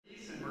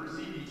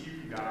be to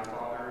you from God our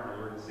Father and our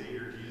Lord and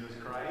Savior, Jesus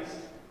Christ.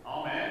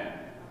 Amen.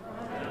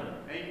 Amen.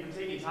 Thank you for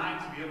taking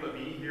time to be able to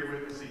be here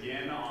with us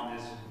again on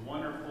this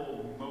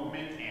wonderful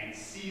moment and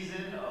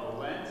season of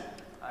Lent,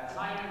 a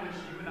time in which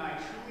you and I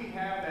truly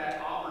have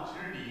that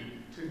opportunity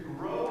to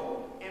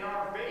grow in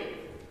our faith.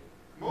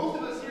 Most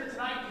of us here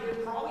tonight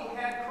have probably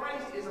had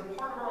Christ as a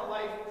part of our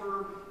life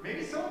for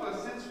maybe some of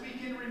us since we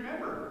can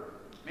remember.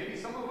 Maybe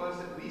some of us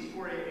at least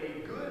for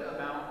a good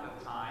amount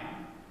of time.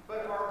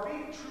 But our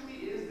faith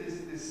truly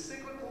is this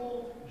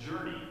cyclical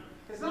journey.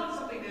 It's not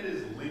something that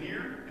is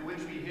linear, in which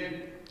we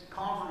hit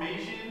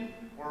confirmation,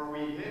 or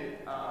we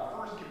hit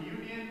First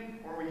Communion,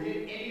 or we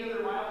hit any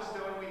other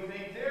milestone, and we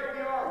think, there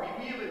we are,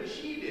 we have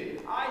achieved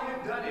it, I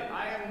have done it,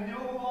 I am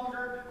no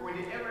longer going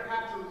to ever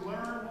have to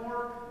learn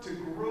more, to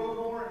grow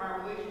more in my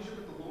relationship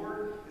with the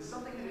Lord. It's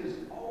something that is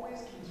always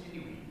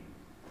continuing.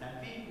 And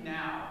I think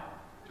now,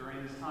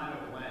 during this time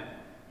of Lent,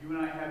 you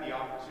and I have the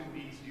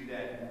opportunity to do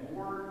that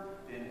more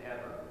than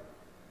ever.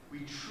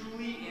 We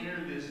truly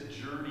enter this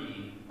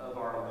journey of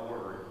our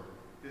Lord,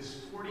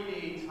 this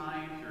 40-day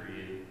time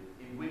period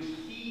in which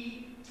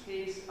He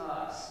takes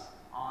us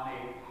on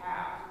a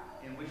path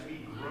in which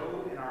we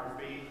grow in our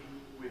faith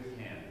with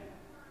Him.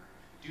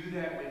 Do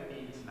that with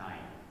me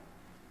tonight.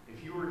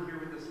 If you were here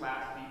with us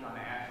last week on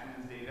Ash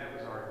Wednesday, that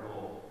was our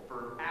goal,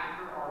 for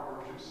after our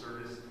worship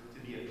service to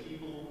be a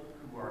people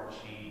who are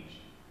changed.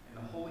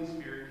 And the Holy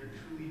Spirit can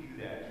truly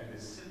do that through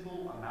the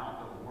simple amount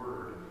of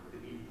word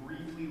that we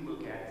briefly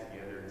look at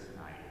together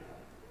tonight.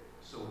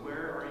 So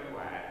where are you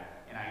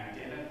at in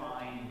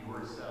identifying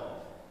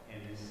yourself in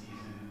this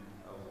season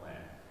of Lent?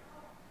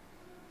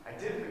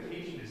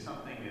 Identification is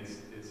something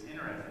that's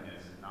interesting,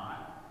 is it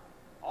not?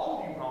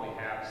 All of you probably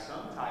have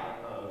some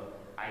type of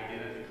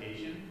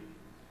identification.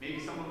 Maybe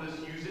some of us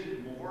use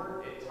it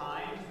more at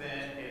times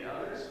than at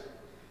others.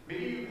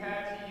 Maybe you've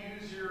had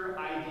to use your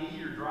ID,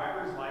 your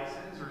driver's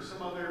license, or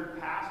some other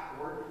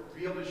passport to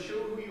be able to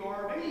show who you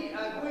are. Maybe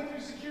going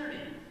through security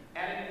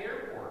at an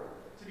airport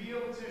to be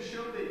able to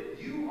show that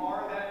you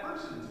are that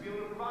person, to be able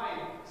to provide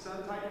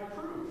some type of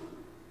proof.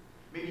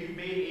 Maybe you've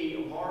made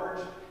a large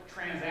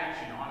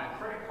transaction on a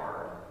credit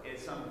card at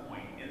some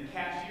point, and the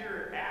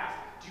cashier asked,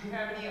 do you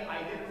have any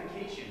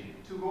identification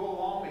to go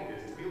along with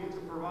this, to be able to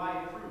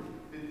provide proof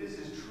that this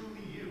is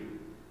truly you?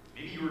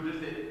 Maybe you were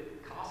just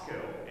at Costco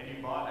and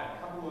you bought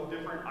a couple of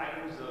different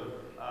items of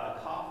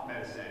cough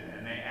medicine,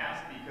 and they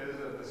asked because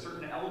of the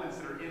certain elements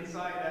that are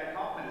inside that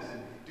cough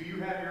medicine, do you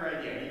have your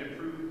ID? I need to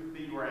prove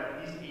that you are at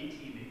least 18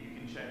 that you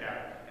can check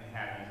out and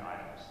have these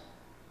items.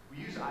 We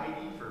use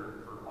ID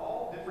for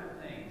all different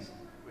things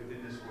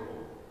within this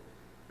world.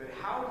 But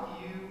how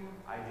do you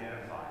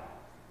identify?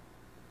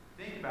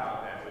 Think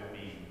about that with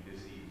me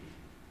this evening.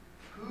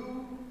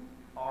 Who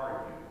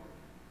are you?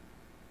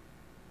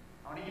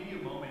 I want to give you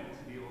a moment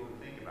to be able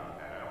to think about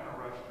that. I don't want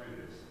to rush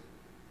through this.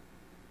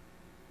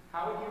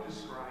 How would you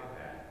describe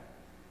that?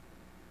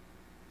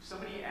 If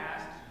somebody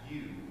asked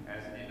you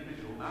as an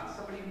individual, not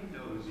somebody who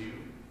knows you,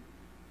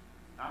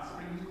 not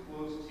somebody who's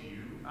close to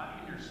you, not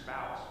even your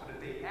spouse, but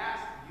if they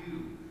asked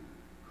you,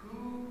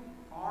 who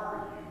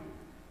are you?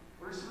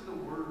 What are some of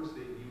the words that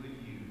you would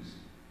use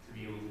to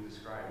be able to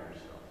describe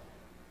yourself?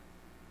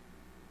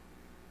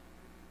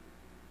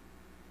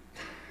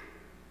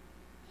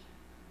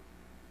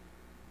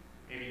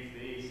 Maybe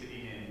today,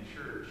 sitting in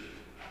church,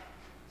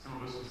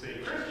 some of us would say,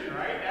 Christian,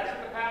 right? That's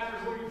what the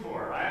pastor's looking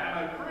for.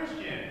 I'm a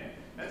Christian.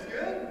 That's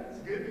good. That's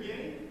a good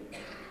beginning.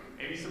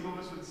 Maybe some of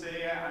us would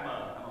say, I'm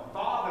a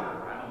father.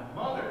 I'm a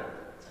mother.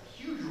 It's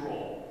a huge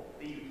role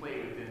that you play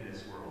within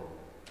this world.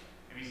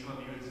 Maybe some of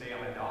you would say,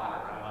 I'm a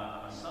daughter.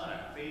 I'm a son.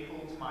 I'm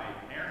faithful to my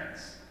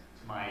parents,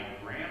 to my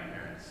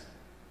grandparents.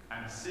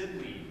 I'm a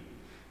sibling.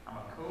 I'm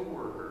a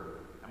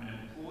co-worker. I'm an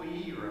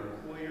employee or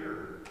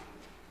employer.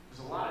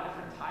 There's a lot of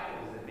different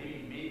titles that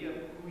maybe make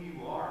up who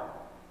you are.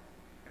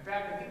 In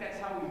fact, I think that's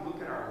how we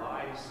look at our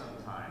lives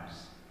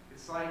sometimes.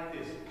 It's like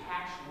this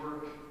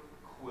patchwork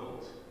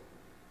quilt,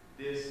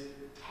 this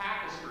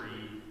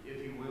tapestry,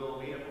 if you will.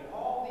 We have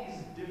all these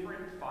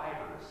different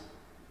fibers.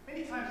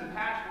 Many times a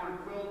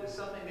patchwork quilt is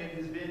something that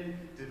has been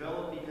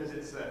developed because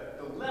it's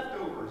the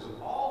leftovers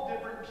of all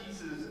different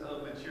pieces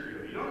of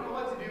material. You don't know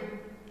what to do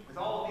with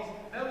all of these.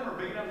 None of them are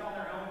big enough on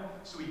their own,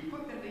 so we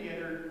put them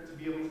together to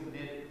be able to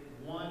knit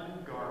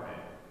one garment.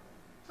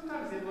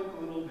 Sometimes they look a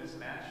little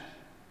mismatched.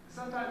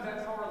 Sometimes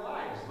that's how our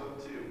lives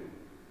look too.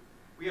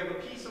 We have a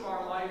piece of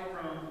our life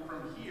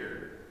from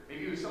here.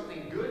 Maybe it was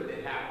something good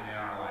that happened in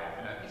our life,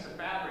 and a piece of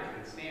fabric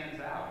that stands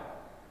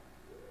out.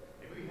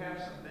 Maybe we have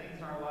some things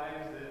in our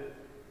lives that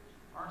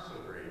aren't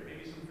so great.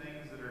 Maybe some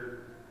things that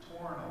are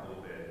torn a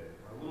little bit,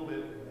 or a little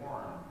bit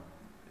worn.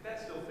 But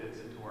that still fits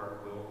into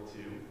our quilt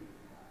too.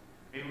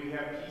 Maybe we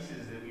have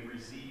pieces that we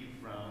receive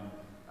from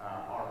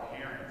our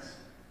parents,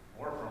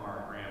 or from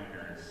our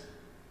grandparents,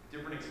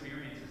 different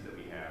experiences that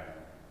we have.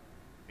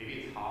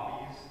 Maybe it's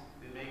hobbies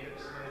that make up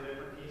some of the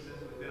different pieces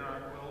within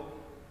our quilt.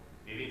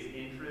 Maybe it's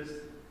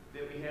interests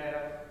that we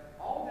have.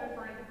 All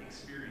different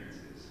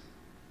experiences.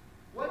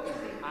 What does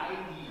the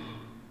ID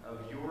of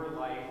your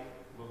life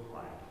look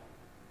like?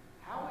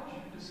 How would you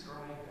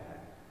describe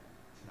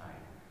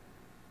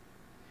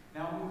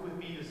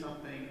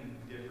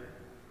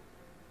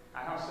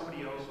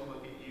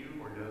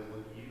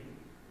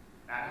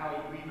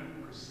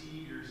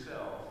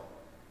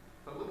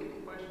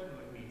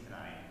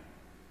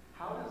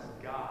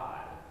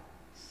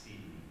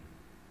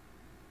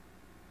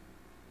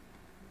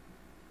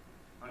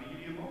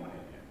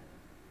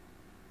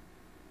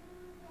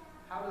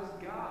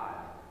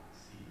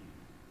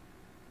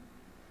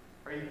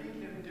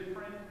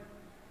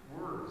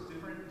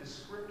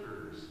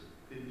descriptors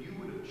than you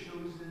would have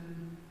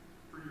chosen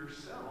for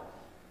yourself,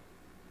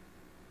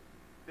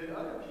 that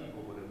other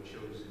people would have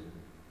chosen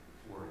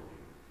for you.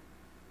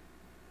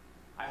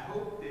 I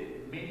hope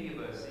that many of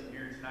us in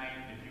here tonight,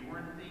 and if you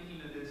weren't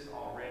thinking of this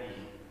already,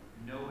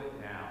 know it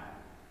now.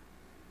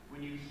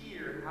 When you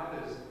hear, how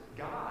does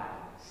God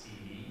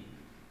see me?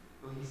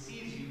 Well, he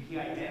sees you, he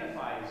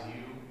identifies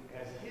you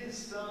as his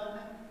son,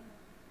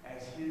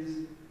 as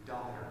his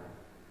daughter.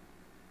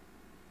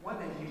 One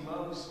that he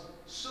loves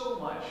so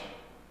much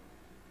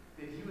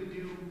that he would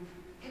do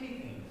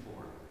anything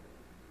for.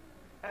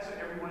 That's what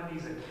every one of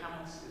these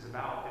accounts is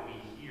about that we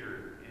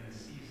hear in the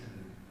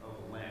season of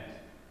Lent.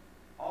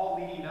 All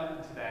leading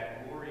up to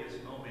that glorious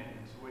moment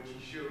into which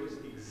he shows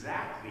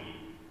exactly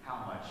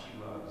how much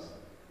he loves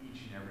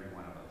each and every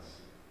one of us.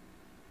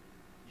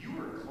 You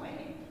were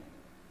claimed.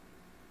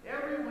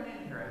 Everyone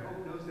in here, I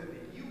hope, knows that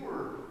you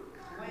were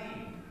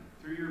claimed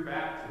through your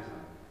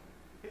baptism.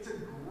 It's a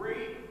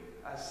great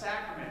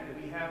sacrament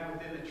that we have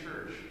within the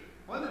church.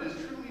 One that is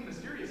truly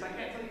mysterious. I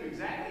can't tell you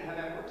exactly how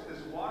that works,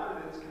 this water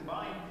that's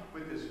combined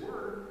with this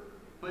word.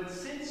 But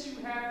since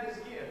you have this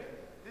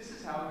gift, this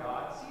is how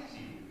God sees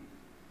you.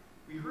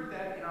 We heard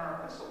that in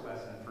our epistle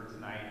lesson for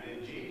tonight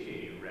that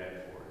JJ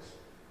read for us.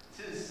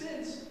 It says,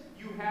 since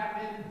you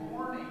have been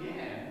born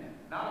again,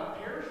 not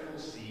a perishable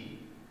seed,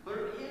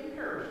 but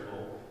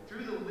imperishable,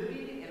 through the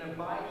living and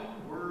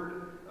abiding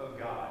Word of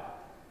God.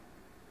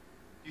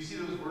 Do you see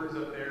those words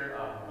up there?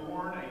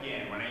 Born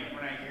again. When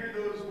I hear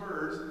those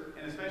words,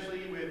 and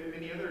especially with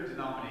many other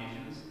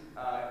denominations,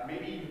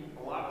 maybe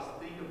a lot of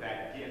us think of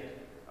that gift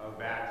of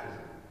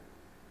baptism.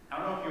 I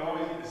don't know if you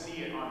always get to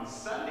see it on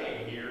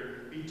Sunday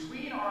here.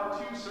 Between our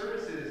two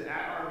services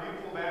at our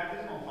beautiful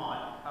baptismal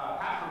font,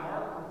 Pastor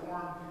Mark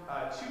performed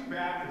two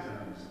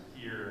baptisms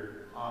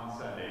here on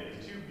Sunday.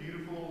 These two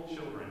beautiful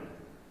children.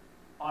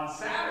 On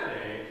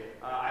Saturday,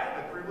 I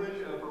had the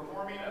privilege of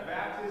performing a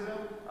baptism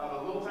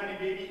of a little tiny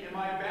baby in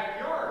my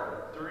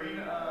backyard during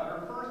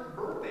her first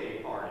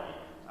birthday party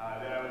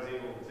that I was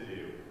able to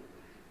do.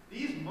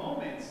 These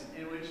moments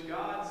in which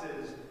God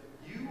says,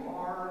 you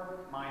are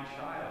my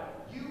child.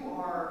 You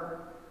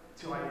are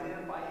to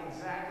identify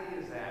exactly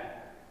as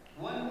that.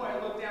 One who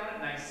I look down at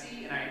and I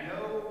see and I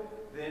know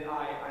that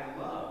I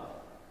love.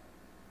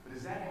 But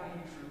is that how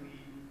you truly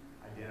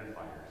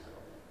identify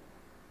yourself?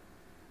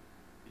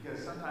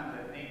 Because sometimes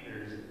I think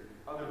there's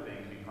other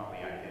things we probably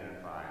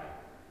identify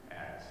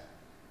as.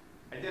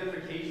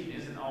 Identification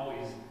isn't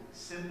always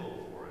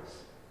simple for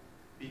us.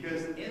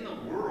 Because in the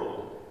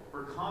world,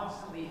 we're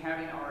constantly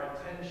having our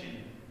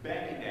attention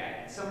beckoned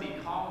at, and somebody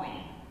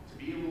calling to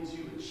be able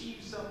to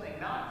achieve something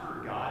not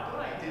for God.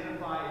 Don't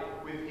identify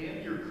with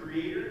him, your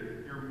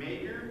creator, your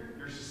maker,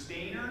 your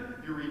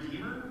sustainer, your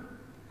redeemer.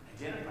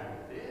 Identify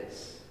with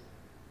this.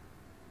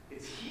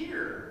 It's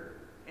here,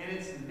 and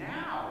it's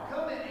now.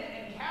 Come in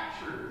and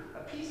capture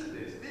a piece of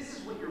this. This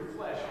is what your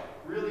flesh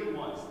really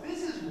wants.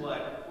 This is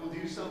what will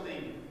do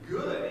something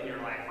good in your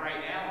life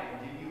right now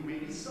and give you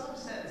maybe some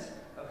sense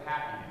of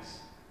happiness.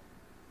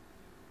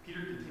 Peter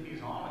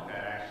continues on with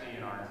that actually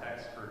in our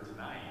text for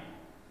tonight.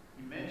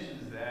 He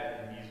mentions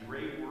that in these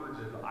great words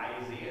of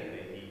Isaiah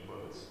that he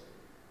quotes.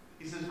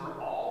 He says, for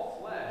all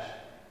flesh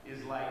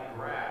is like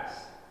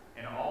grass,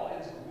 and all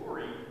its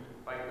glory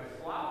like the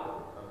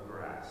flower of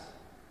grass.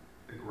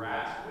 The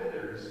grass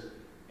withers,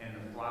 and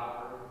the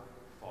flower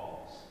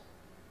falls.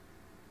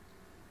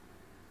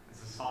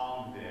 It's a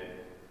song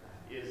that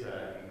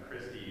Izza and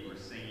Christy were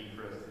singing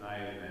for us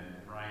tonight, and then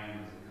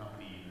Brian was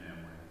accompanying them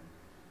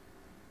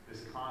with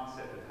this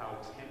concept of how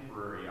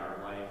temporary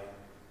our life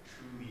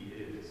truly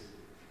is.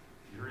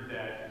 You heard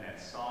that in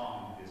that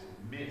song, this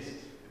mist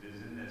that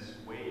is in this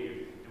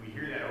wave. And we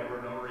hear that over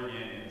and over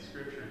again in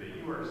Scripture, that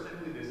you are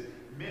simply this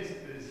mist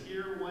that is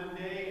here one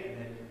day and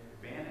then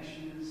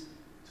vanishes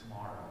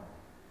tomorrow.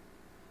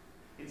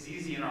 It's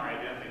easy in our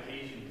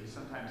identification to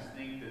sometimes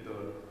think that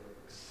the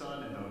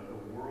sun and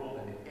the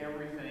world and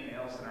everything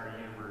else in our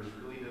universe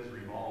really does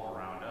revolve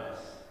around us.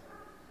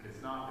 But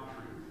it's not the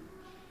truth.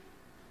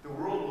 The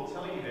world will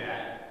tell you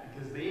that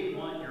because they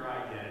want your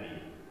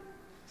identity.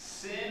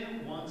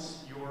 Sin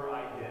wants your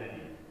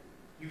identity.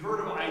 You've heard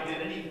of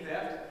identity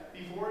theft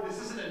before?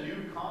 This isn't a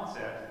new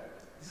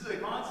concept. This is a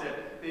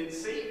concept that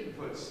Satan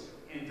puts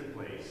into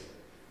place.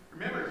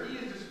 Remember, he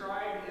is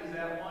described as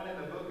that one in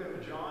the book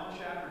of John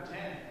chapter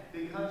 10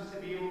 that comes to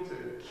be able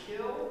to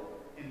kill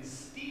and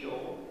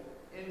steal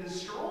and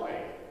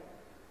destroy.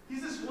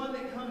 He's this one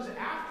that comes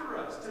after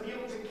us to be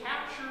able to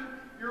capture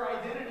your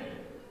identity.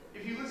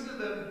 If you listen to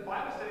the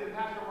Bible study that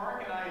Pastor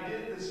Mark and I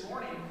did this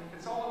morning,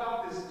 it's all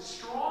about this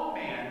strong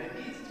man that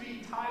needs to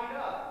be tied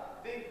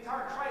up, that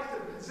tries to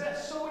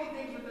possess so many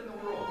things within the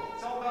world.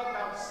 It's all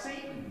about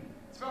Satan.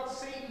 It's about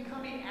Satan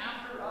coming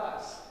after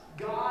us,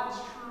 God's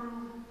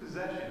true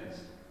possessions,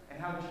 and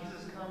how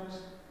Jesus comes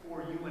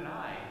for you and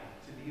I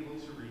to be able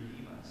to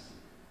redeem us.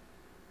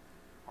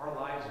 Our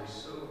lives are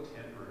so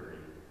temporary.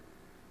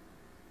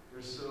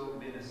 They're so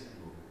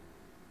minuscule.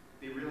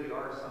 They really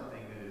are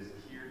something that is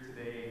here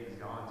today and is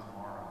gone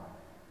tomorrow.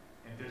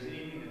 And if there's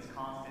anything that's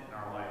constant in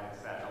our life,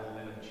 it's that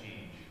element of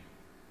change.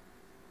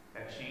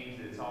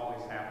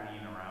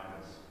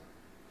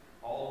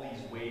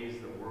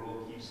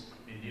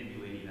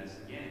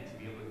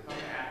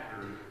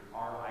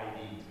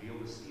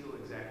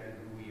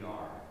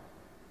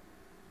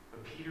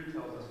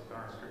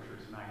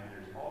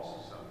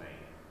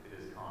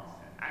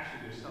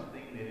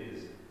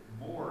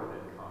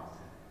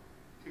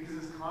 Because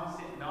it's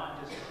constant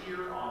not just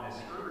here on this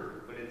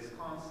earth, but it's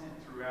constant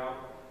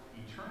throughout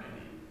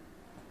eternity.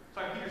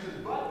 So like Peter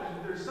says, but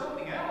there's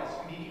something else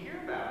we need to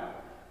hear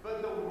about.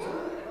 But the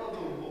word of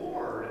the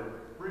Lord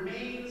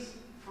remains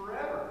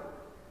forever.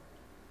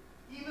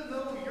 Even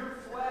though your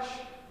flesh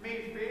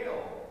may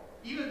fail,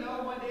 even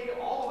though one day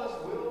all of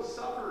us will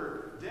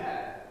suffer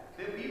death,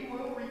 that we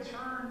will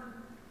return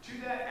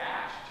to that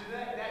ash, to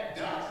that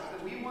dust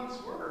that we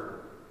once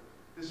were.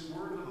 This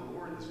word of the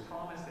Lord, this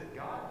promise that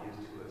God gives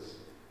to us,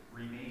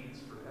 remains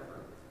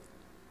forever.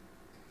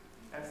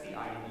 That's the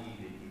ID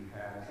that you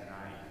have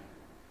tonight.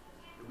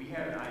 That we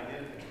have an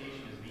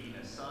identification as being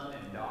a son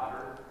and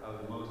daughter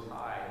of the Most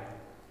High,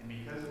 and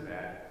because of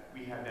that,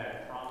 we have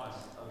that promise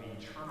of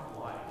eternal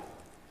life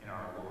in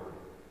our Lord.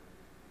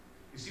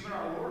 You see, when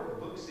our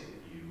Lord looks at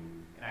you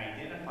and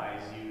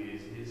identifies you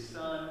as his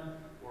son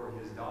or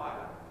his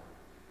daughter,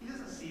 he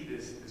doesn't see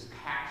this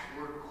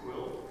patchwork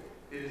quilt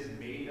that is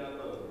made up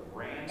of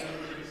random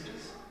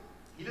pieces.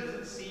 He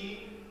doesn't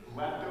see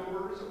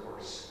leftovers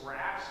or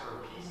scraps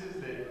or pieces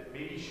that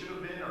maybe should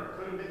have been or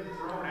could have been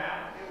thrown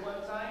out at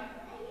one time.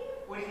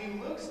 When he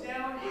looks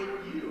down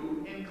at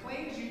you and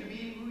claims you to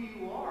be who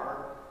you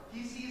are,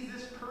 he sees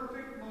this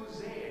perfect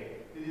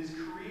mosaic that is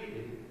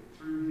created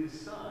through his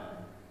Son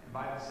and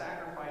by the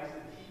sacrifice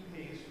that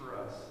he pays for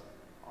us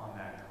on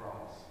that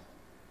cross.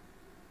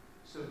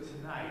 So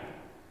tonight,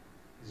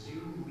 as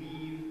you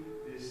leave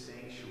this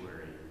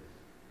sanctuary,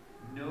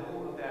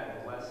 know of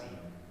that blessing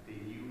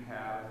that you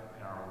have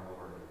in our Lord.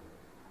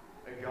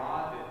 A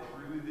God that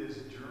through this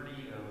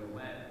journey of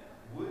Lent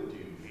would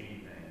do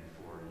anything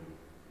for you.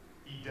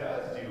 He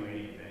does do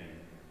anything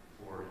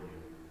for you.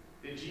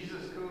 That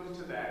Jesus goes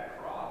to that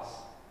cross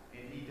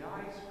and he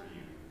dies for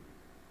you.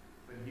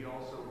 But he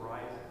also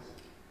rises.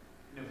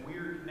 And if we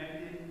are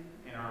connected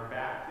in our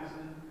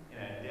baptism in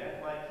a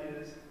death like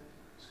his,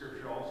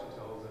 Scripture also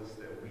tells us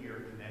that we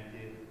are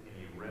connected in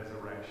a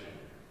resurrection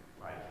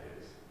like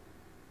his.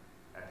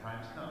 That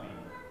time's coming.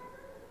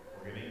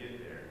 We're going to get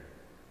there.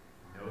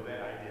 Know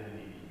that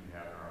identity that you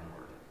have in our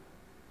Lord.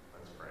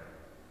 Let's pray.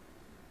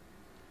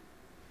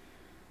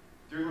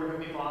 Dear Lord,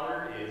 Heavenly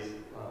Father, as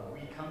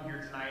we come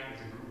here tonight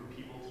as a group of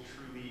people to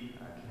truly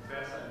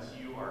confess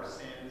unto you our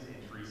sins and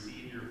to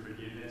receive your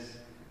forgiveness,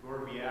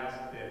 Lord, we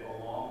ask that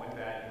along with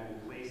that, you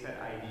will place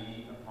that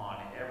ID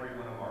upon every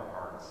one of our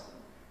hearts.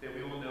 That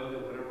we will know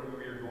that whatever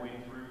we are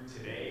going through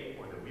today,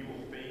 or that we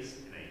will face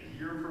in a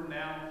year from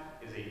now,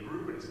 as a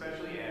group, and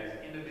especially as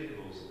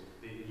individuals,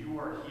 that you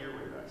are here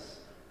with us,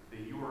 that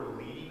you are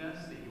leading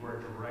us, that you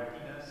are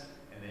directing us,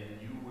 and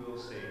that you will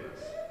save us.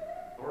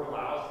 Lord, allow